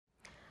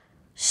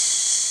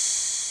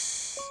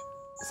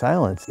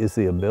Silence is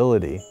the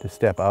ability to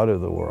step out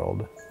of the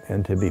world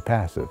and to be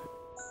passive.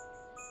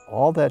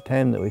 All that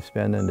time that we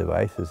spend on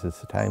devices is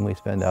the time we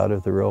spend out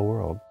of the real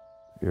world.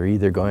 You're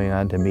either going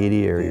on to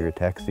media, or you're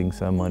texting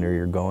someone, or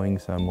you're going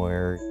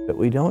somewhere. But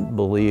we don't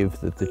believe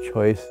that the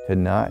choice to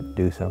not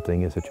do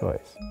something is a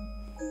choice.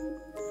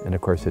 And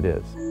of course it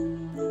is.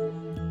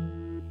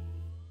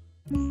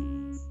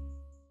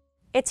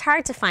 It's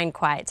hard to find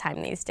quiet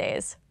time these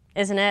days,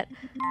 isn't it?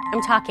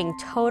 I'm talking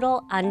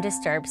total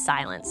undisturbed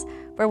silence,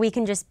 where we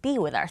can just be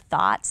with our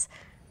thoughts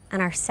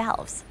and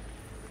ourselves.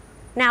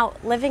 Now,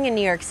 living in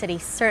New York City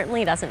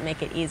certainly doesn't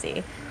make it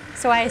easy.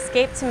 So I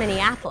escaped to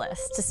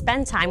Minneapolis to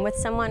spend time with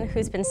someone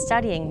who's been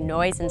studying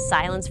noise and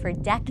silence for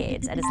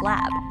decades at his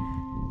lab.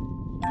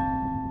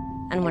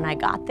 And when I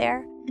got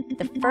there,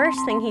 the first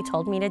thing he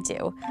told me to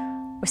do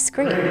was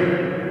scream.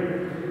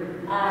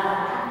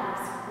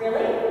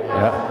 Really?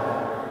 Yeah.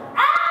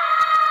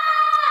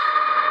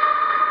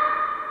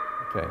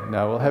 Okay,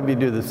 now we'll have you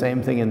do the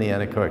same thing in the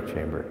anechoic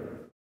chamber.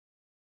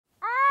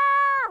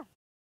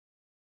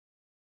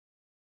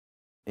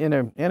 In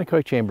an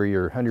anechoic chamber,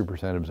 you're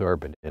 100%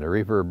 absorbent. In a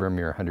reverb room,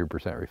 you're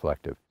 100%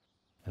 reflective.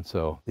 And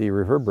so the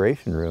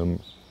reverberation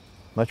room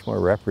much more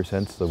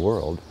represents the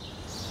world.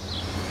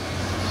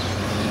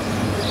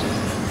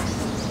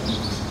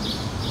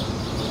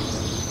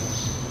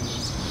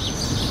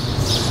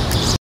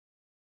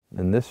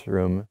 And this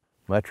room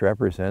much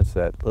represents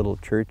that little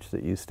church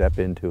that you step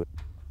into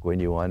when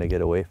you want to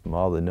get away from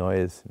all the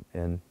noise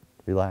and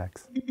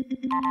relax.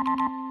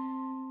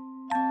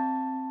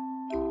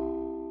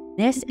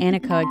 This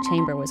anechoic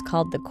chamber was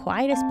called the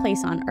quietest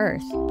place on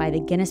Earth by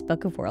the Guinness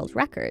Book of World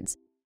Records,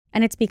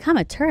 and it's become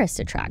a tourist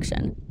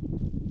attraction.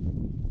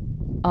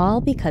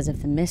 All because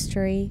of the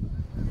mystery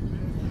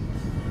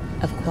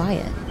of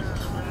quiet.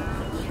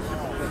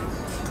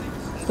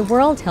 The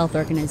World Health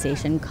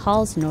Organization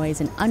calls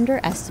noise an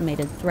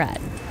underestimated threat.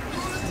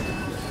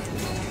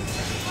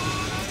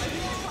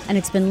 And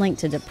it's been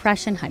linked to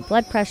depression, high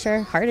blood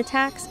pressure, heart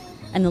attacks,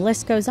 and the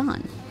list goes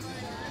on.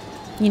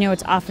 You know,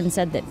 it's often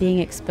said that being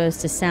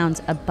exposed to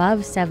sounds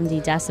above 70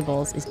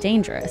 decibels is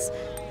dangerous.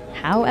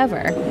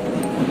 However,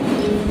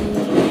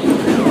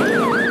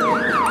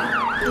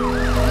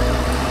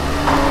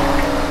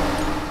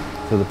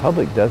 so the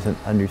public doesn't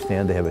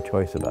understand they have a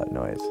choice about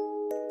noise.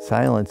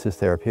 Silence is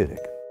therapeutic.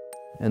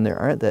 And there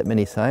aren't that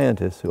many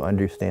scientists who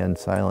understand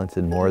silence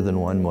in more than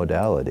one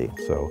modality.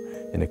 So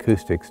in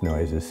acoustics,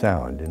 noise is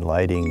sound. In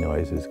lighting,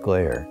 noise is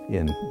glare.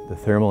 In the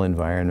thermal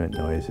environment,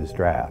 noise is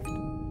draft.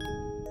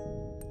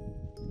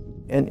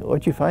 And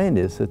what you find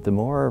is that the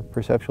more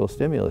perceptual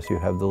stimulus you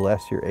have, the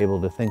less you're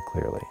able to think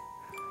clearly.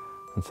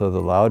 And so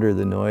the louder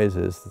the noise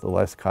is, the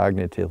less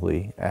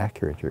cognitively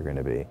accurate you're going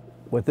to be.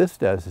 What this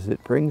does is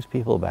it brings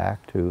people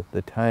back to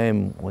the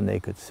time when they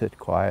could sit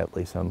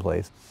quietly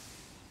someplace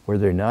where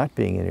they're not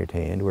being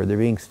entertained, where they're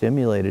being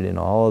stimulated in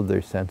all of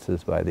their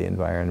senses by the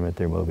environment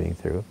they're moving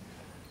through.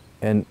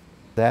 And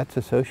that's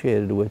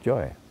associated with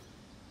joy.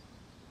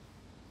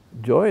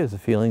 Joy is a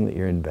feeling that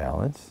you're in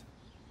balance.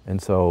 And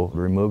so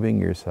removing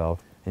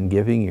yourself and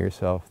giving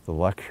yourself the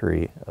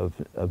luxury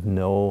of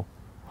no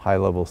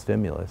high-level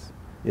stimulus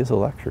is a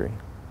luxury.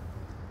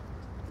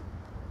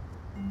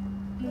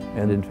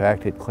 And in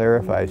fact, it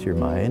clarifies your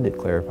mind, it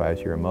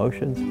clarifies your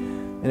emotions,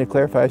 and it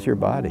clarifies your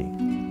body.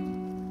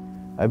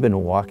 I've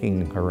been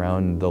walking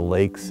around the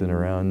lakes and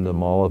around the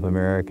Mall of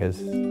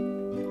Americas,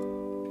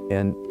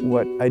 and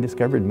what I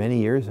discovered many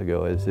years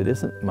ago is it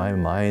isn't my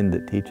mind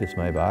that teaches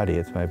my body,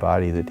 it's my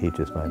body that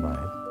teaches my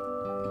mind.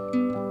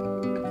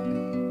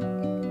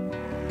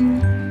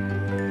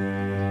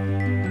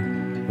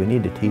 We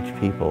need to teach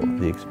people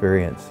the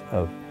experience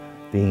of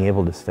being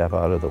able to step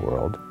out of the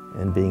world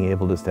and being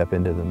able to step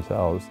into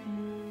themselves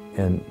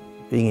and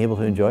being able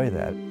to enjoy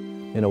that.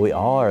 You know, we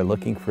all are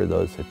looking for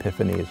those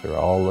epiphanies, we're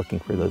all looking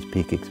for those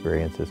peak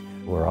experiences,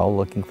 we're all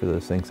looking for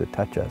those things that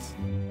touch us.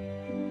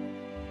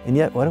 And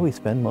yet, what do we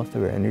spend most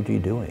of our energy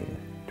doing?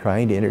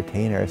 Trying to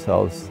entertain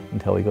ourselves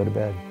until we go to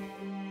bed.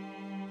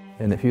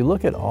 And if you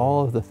look at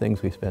all of the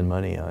things we spend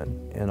money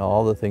on and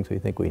all the things we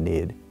think we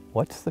need,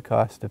 what's the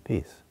cost of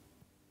peace?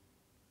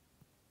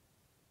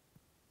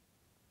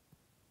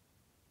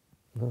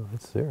 No,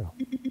 it's zero.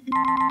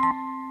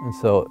 And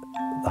so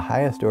the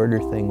highest order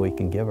thing we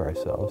can give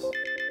ourselves,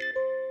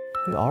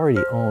 we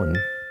already own